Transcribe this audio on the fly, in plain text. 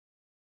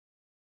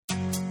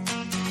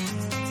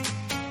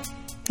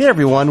Hey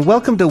everyone,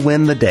 welcome to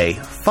Win the Day,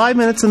 5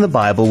 minutes in the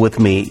Bible with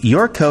me,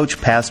 your coach,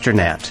 Pastor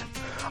Nat.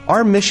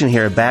 Our mission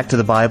here at Back to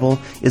the Bible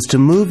is to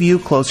move you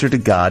closer to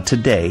God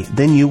today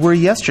than you were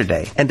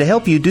yesterday. And to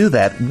help you do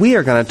that, we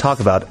are going to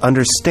talk about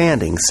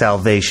understanding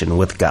salvation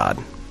with God.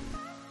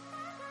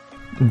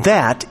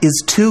 That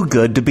is too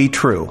good to be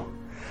true.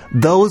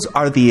 Those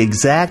are the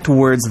exact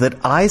words that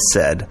I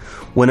said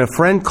when a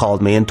friend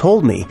called me and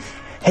told me,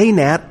 "Hey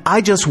Nat,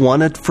 I just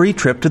won a free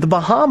trip to the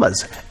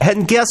Bahamas.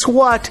 And guess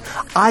what?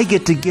 I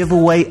get to give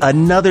away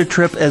another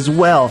trip as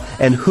well.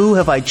 And who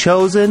have I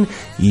chosen?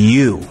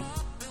 You."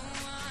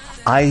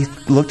 I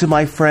looked at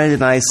my friend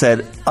and I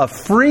said, "A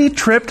free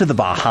trip to the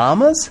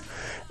Bahamas?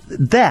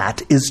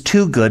 That is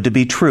too good to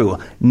be true.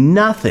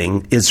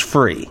 Nothing is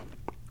free."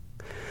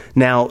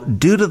 Now,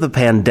 due to the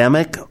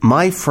pandemic,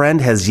 my friend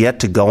has yet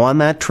to go on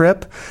that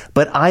trip,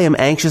 but I am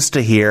anxious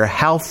to hear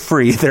how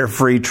free their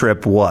free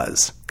trip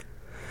was.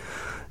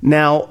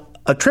 Now,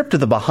 a trip to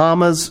the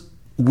Bahamas,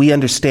 we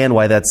understand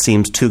why that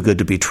seems too good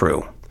to be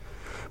true.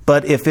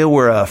 But if it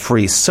were a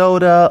free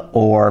soda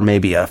or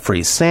maybe a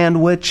free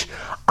sandwich,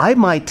 I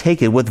might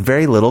take it with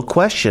very little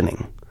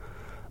questioning.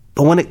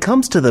 But when it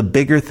comes to the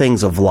bigger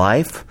things of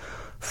life,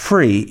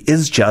 free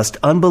is just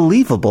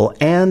unbelievable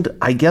and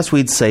I guess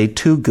we'd say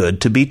too good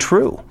to be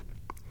true.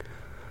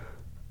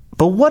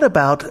 But what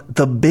about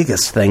the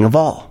biggest thing of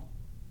all?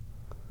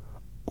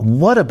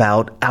 What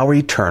about our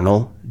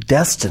eternal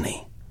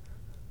destiny?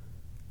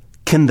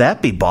 Can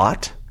that be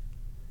bought?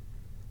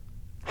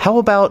 How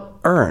about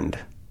earned?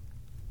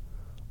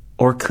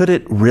 Or could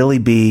it really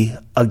be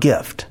a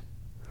gift?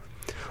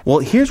 Well,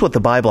 here's what the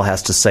Bible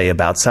has to say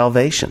about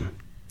salvation.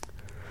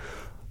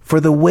 "For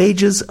the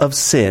wages of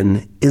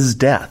sin is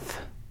death,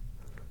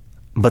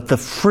 but the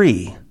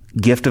free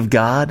gift of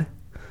God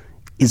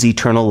is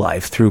eternal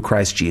life through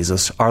Christ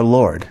Jesus our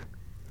Lord."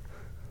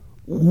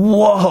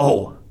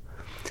 Whoa!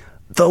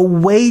 The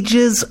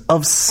wages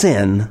of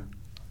sin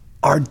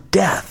are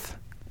death.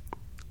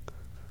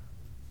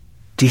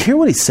 Do you hear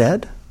what he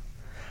said?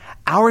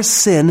 Our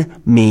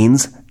sin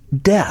means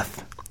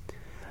death.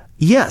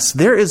 Yes,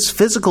 there is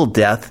physical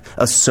death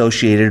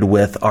associated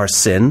with our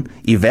sin.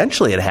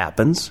 Eventually it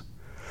happens.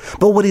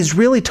 But what he's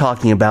really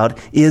talking about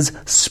is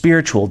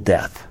spiritual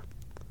death.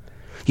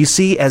 You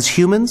see, as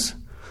humans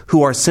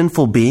who are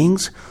sinful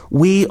beings,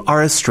 we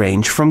are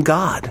estranged from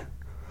God.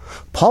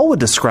 Paul would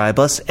describe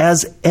us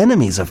as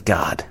enemies of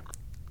God.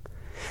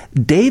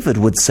 David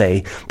would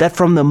say that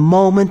from the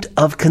moment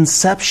of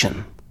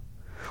conception,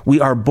 we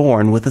are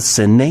born with a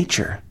sin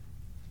nature.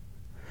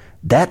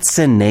 That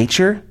sin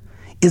nature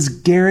is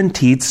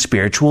guaranteed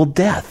spiritual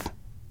death.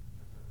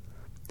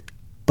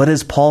 But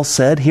as Paul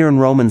said here in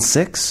Romans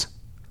 6,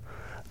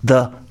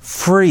 the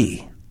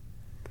free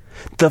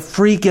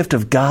gift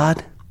of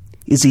God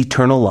is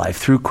eternal life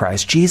through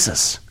Christ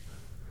Jesus.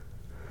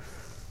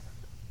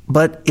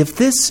 But if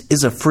this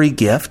is a free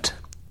gift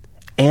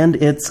and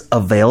it's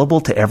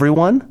available to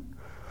everyone,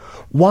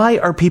 why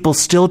are people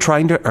still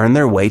trying to earn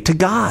their way to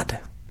God?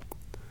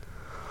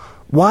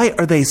 Why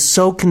are they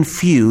so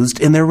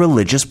confused in their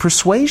religious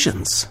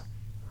persuasions?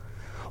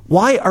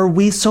 Why are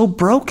we so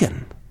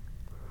broken?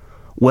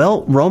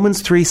 Well,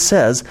 Romans 3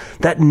 says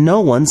that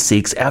no one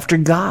seeks after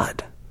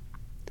God.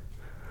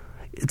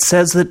 It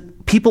says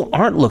that people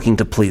aren't looking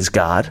to please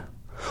God.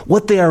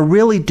 What they are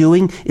really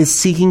doing is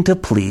seeking to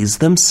please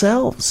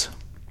themselves.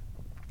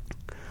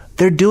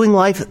 They're doing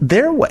life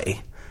their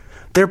way.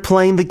 They're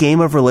playing the game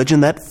of religion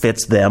that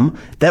fits them,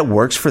 that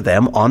works for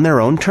them on their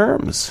own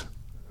terms.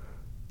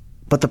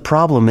 But the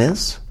problem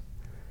is,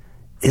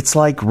 it's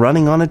like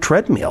running on a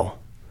treadmill.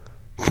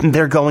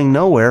 They're going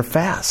nowhere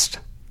fast.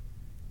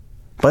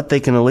 But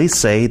they can at least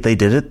say they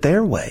did it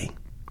their way.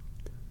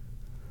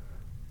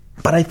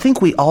 But I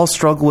think we all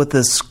struggle with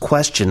this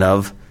question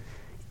of,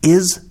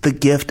 is the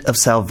gift of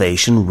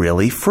salvation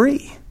really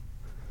free?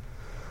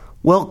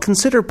 Well,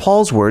 consider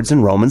Paul's words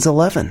in Romans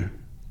 11.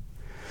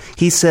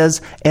 He says,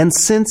 "And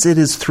since it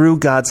is through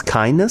God's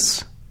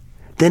kindness,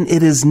 then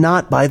it is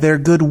not by their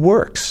good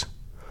works.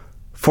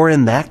 For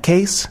in that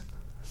case,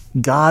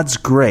 God's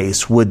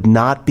grace would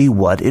not be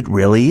what it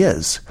really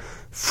is,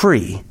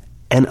 free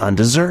and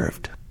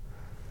undeserved."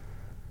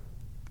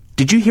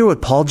 Did you hear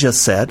what Paul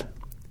just said?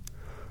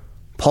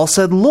 Paul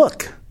said,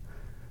 look,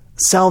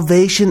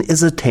 salvation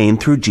is attained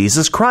through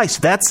Jesus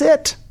Christ. That's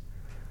it.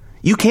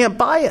 You can't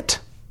buy it.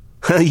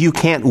 You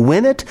can't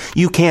win it.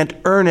 You can't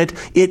earn it.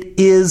 It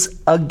is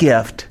a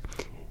gift.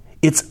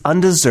 It's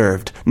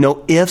undeserved.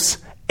 No ifs,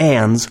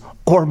 ands,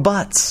 or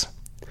buts.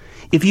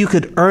 If you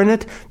could earn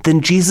it,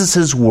 then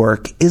Jesus'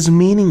 work is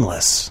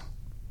meaningless.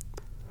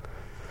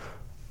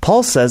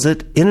 Paul says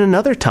it in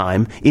another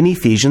time in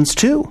Ephesians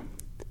 2.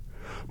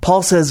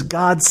 Paul says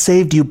God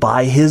saved you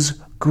by His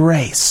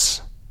grace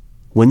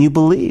when you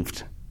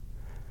believed.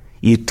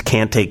 You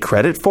can't take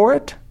credit for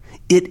it.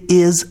 It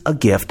is a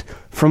gift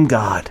from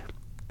God.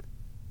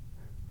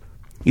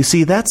 You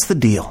see, that's the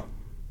deal.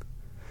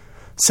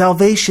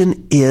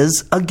 Salvation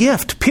is a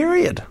gift,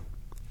 period.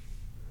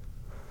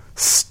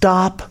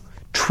 Stop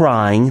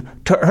trying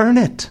to earn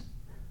it.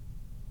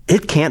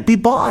 It can't be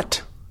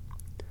bought.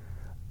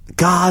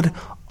 God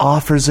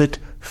offers it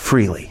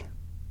freely.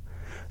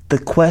 The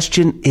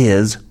question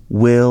is,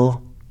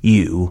 will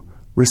you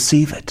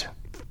receive it?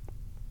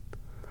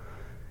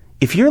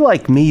 If you're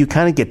like me, you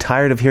kind of get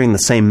tired of hearing the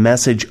same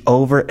message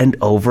over and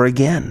over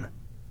again.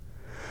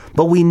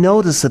 But we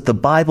notice that the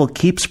Bible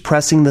keeps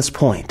pressing this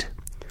point.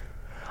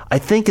 I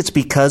think it's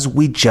because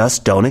we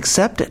just don't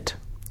accept it.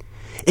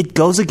 It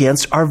goes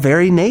against our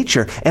very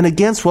nature and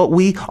against what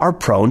we are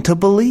prone to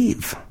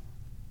believe.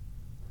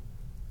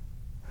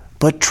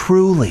 But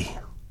truly,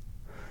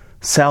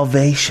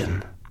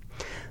 salvation,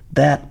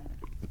 that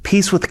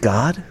peace with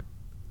God,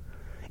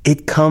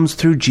 it comes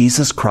through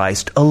Jesus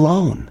Christ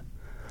alone,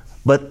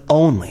 but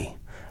only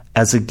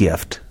as a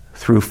gift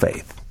through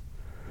faith.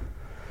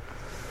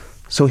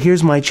 So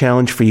here's my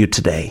challenge for you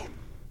today.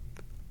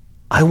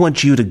 I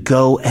want you to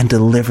go and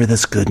deliver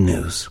this good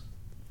news.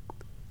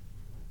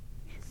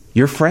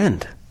 Your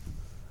friend,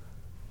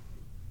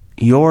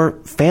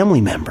 your family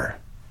member,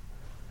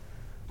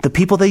 the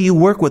people that you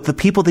work with, the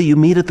people that you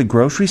meet at the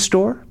grocery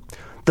store,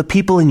 the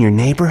people in your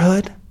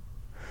neighborhood,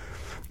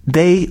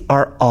 they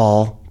are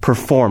all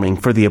performing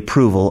for the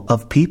approval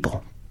of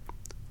people.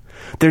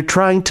 They're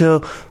trying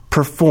to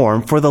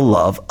perform for the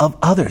love of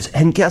others.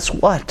 And guess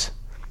what?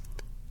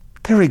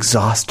 They're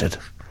exhausted.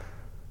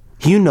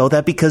 You know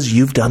that because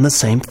you've done the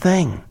same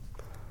thing.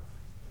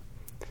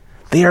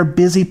 They are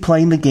busy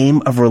playing the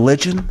game of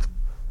religion,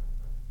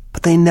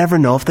 but they never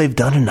know if they've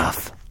done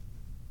enough.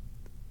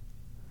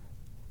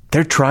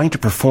 They're trying to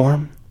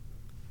perform,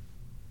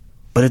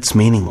 but it's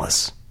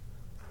meaningless.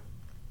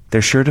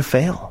 They're sure to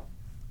fail.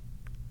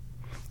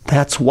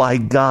 That's why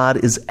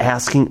God is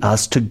asking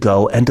us to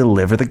go and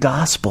deliver the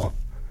gospel.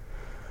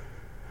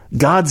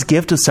 God's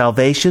gift of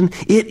salvation,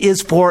 it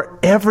is for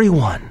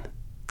everyone.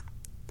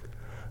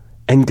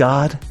 And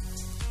God,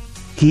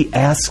 He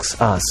asks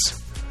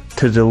us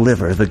to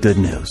deliver the good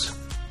news.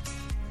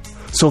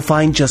 So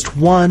find just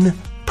one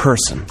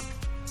person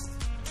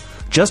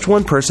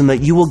that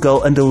you will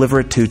go and deliver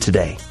it to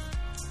today.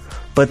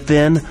 But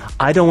then,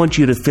 I don't want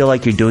you to feel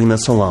like you're doing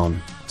this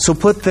alone. So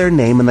put their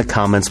name in the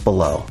comments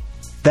below.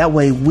 That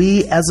way,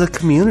 we as a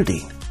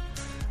community,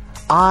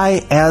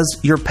 I as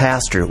your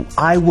pastor,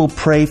 I will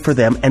pray for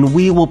them, and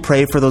we will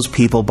pray for those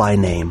people by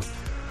name,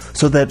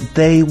 so that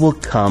they will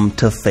come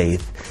to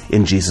faith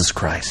in Jesus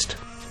Christ.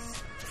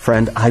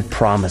 Friend, I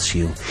promise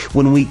you,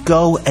 when we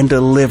go and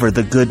deliver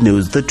the good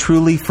news, the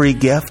truly free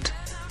gift,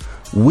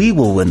 we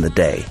will win the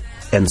day,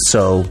 and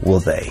so will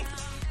they.